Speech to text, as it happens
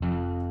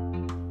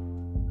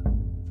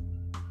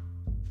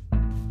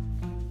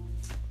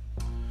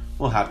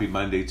Well, happy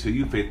Monday to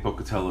you. Faith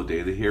Pocatello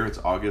Daily here. It's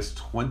August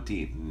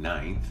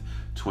 29th,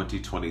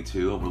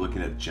 2022, and we're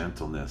looking at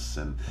gentleness.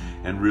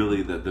 And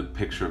really, the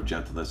picture of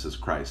gentleness is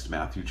Christ.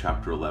 Matthew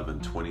chapter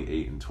 11,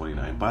 28 and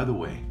 29. By the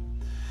way,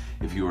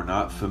 if you are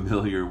not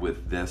familiar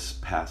with this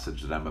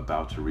passage that I'm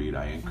about to read,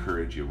 I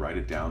encourage you, write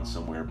it down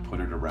somewhere,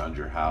 put it around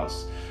your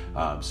house,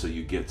 so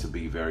you get to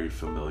be very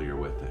familiar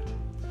with it.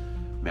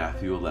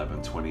 Matthew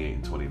 11, 28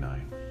 and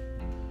 29.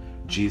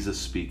 Jesus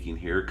speaking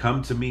here,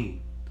 "Come to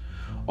me,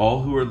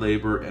 all who are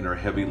labor and are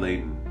heavy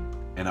laden,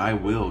 and I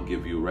will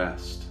give you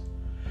rest.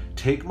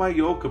 Take my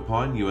yoke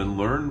upon you and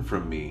learn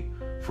from me,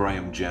 for I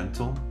am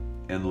gentle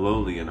and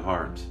lowly in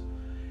heart,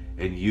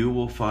 and you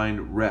will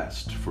find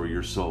rest for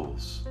your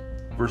souls."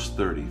 Verse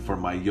 30, "For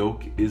my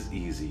yoke is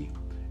easy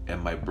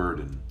and my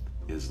burden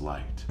is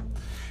light."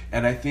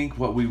 And I think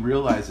what we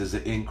realize is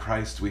that in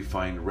Christ we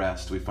find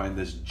rest. We find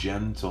this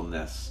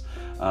gentleness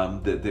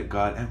that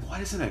God, and why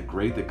isn't it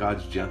great that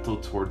God's gentle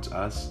towards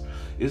us?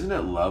 Isn't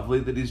it lovely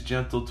that He's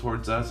gentle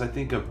towards us? I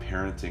think of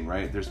parenting,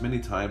 right? There's many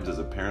times as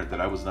a parent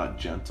that I was not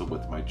gentle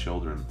with my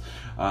children.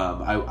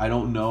 I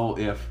don't know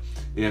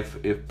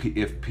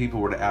if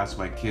people were to ask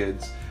my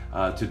kids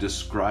to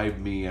describe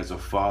me as a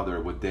father,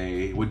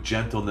 would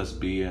gentleness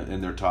be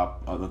on the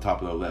top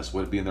of their list?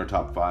 Would it be in their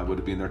top 5? Would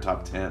it be in their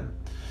top 10?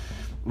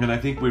 And I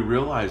think we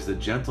realize that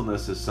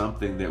gentleness is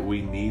something that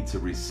we need to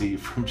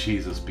receive from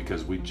Jesus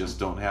because we just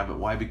don't have it.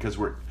 Why? Because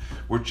we're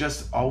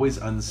just always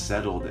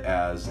unsettled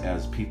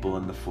as people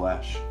in the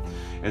flesh.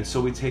 And so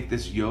we take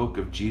this yoke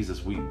of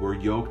Jesus. We're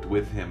yoked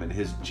with Him, and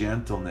His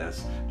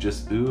gentleness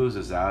just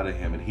oozes out of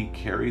Him, and He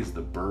carries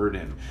the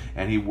burden,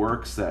 and He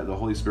works that, the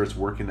Holy Spirit's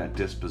working that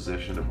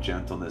disposition of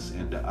gentleness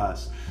into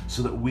us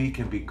so that we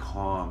can be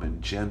calm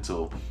and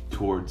gentle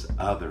towards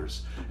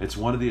others. It's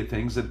one of the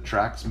things that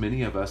attracts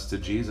many of us to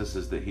Jesus,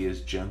 is that He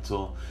is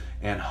gentle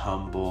and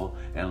humble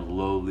and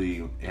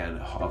lowly and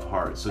of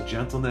heart. So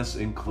gentleness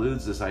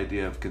includes this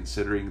idea of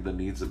considering the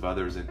needs of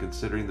others and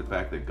considering the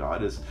fact that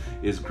God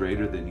is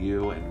greater than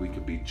you, and we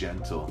can be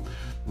gentle.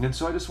 And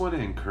so I just want to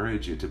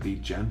encourage you to be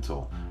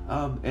gentle.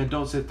 And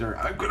don't sit there,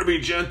 "I'm going to be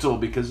gentle,"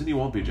 because then you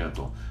won't be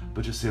gentle.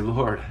 But just say,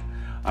 "Lord,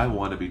 I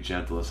want to be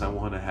gentlest. I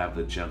want to have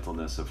the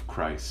gentleness of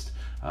Christ."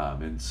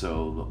 And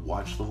so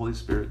watch the Holy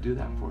Spirit do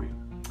that for you.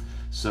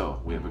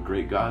 So we have a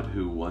great God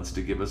who wants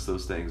to give us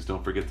those things.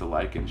 Don't forget to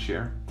like and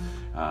share.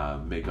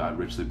 May God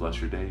richly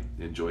bless your day.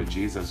 Enjoy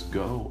Jesus.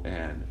 Go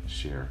and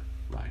share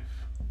life.